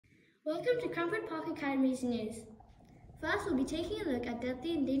Welcome to Cranford Park Academy's news. First, we'll be taking a look at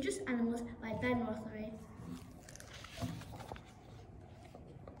Deadly and Dangerous Animals by Ben Rotheray.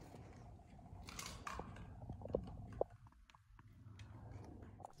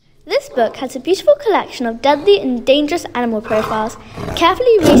 This book has a beautiful collection of deadly and dangerous animal profiles,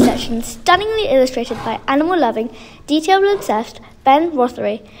 carefully researched and stunningly illustrated by animal-loving, detail-obsessed Ben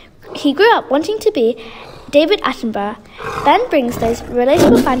Rotheray. He grew up wanting to be David Attenborough. Ben brings those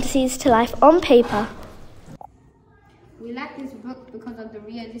relatable fantasies to life on paper. We like this book because of the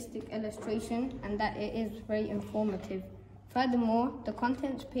realistic illustration and that it is very informative. Furthermore, the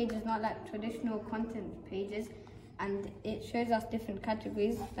contents page is not like traditional contents pages, and it shows us different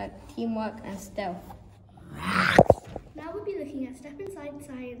categories like teamwork and stealth. Now we'll be looking at Step Inside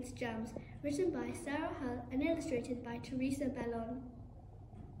Science Germs, written by Sarah Hull and illustrated by Teresa Bellon.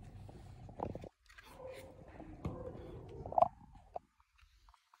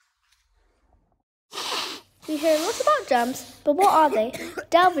 We hear a lot about germs, but what are they?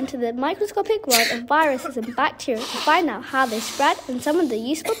 Delve into the microscopic world of viruses and bacteria to find out how they spread and some of the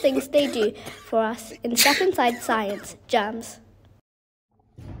useful things they do for us in Step Inside Science Germs.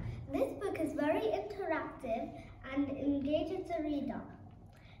 This book is very interactive and engages the reader.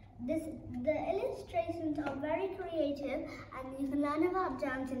 The illustrations are very creative and you can learn about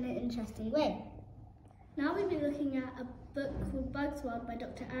germs in an interesting way. Now we'll be looking at a book called Bugs World by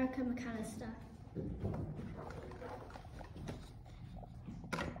Dr. Erica McAllister.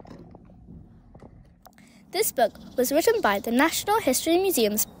 This book was written by the National History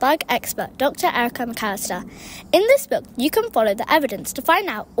Museum's bug expert, Dr. Erica McAllister. In this book, you can follow the evidence to find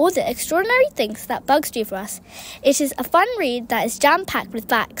out all the extraordinary things that bugs do for us. It is a fun read that is jam-packed with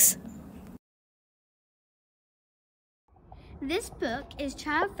facts. This book is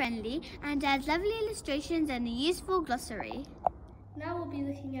child-friendly and has lovely illustrations and a useful glossary. Now we'll be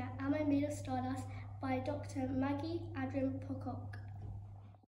looking at Am I Made of Stardust by Dr. Maggie Adrian-Pocock.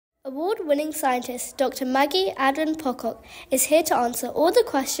 Award-winning scientist Dr. Maggie Adrian-Pocock is here to answer all the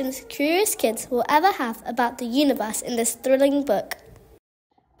questions curious kids will ever have about the universe in this thrilling book.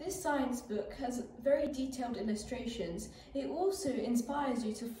 This science book has very detailed illustrations. It also inspires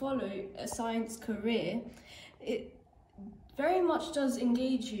you to follow a science career. It very much does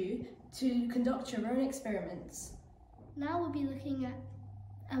engage you to conduct your own experiments. Now we'll be looking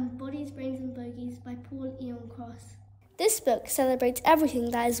at Bodies, Brains and Bogies by Paul Eon Cross. This book celebrates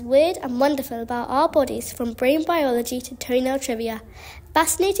everything that is weird and wonderful about our bodies, from brain biology to toenail trivia.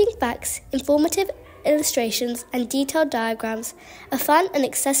 Fascinating facts, informative illustrations and detailed diagrams. A fun and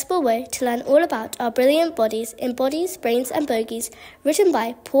accessible way to learn all about our brilliant bodies in Bodies, Brains and Bogies, written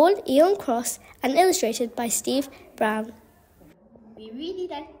by Paul Eon Cross and illustrated by Steve Brown. We really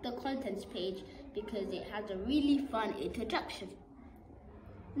like the contents page because it has a really fun introduction.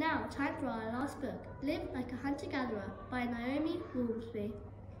 Now, time for our last book, Live Like a Hunter-Gatherer by Naomi Woolsby.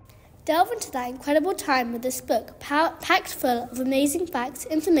 Delve into that incredible time with this book, packed full of amazing facts,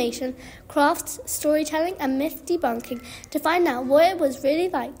 information, crafts, storytelling and myth debunking to find out what it was really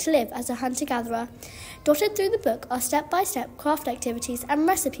like to live as a hunter-gatherer. Dotted through the book are step-by-step craft activities and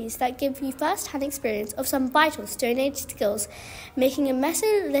recipes that give you first-hand experience of some vital Stone Age skills, making a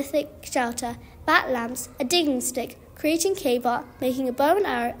Mesolithic shelter, bat lamps, a digging stick, creating cave art, making a bow and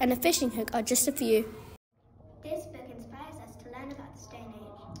arrow and a fishing hook are just a few. This book inspires us to learn about the Stone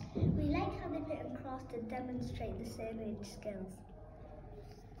Age. We like how they put in crafts to demonstrate the Stone Age skills.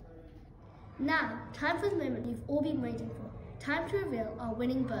 Now, time for the moment you've all been waiting for. Time to reveal our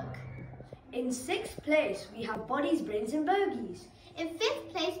winning book. In 6th place, we have Bodies, Brains and Bogies. In 5th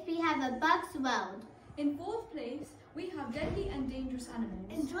place, we have A Bug's World. In 4th place, we have Deadly and Dangerous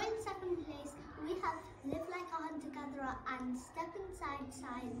Animals. In joint 2nd place, we have Live Like a Hunter-Gatherer and Step Inside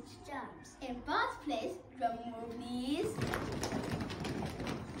Science Germs. In 1st place, drum roll please,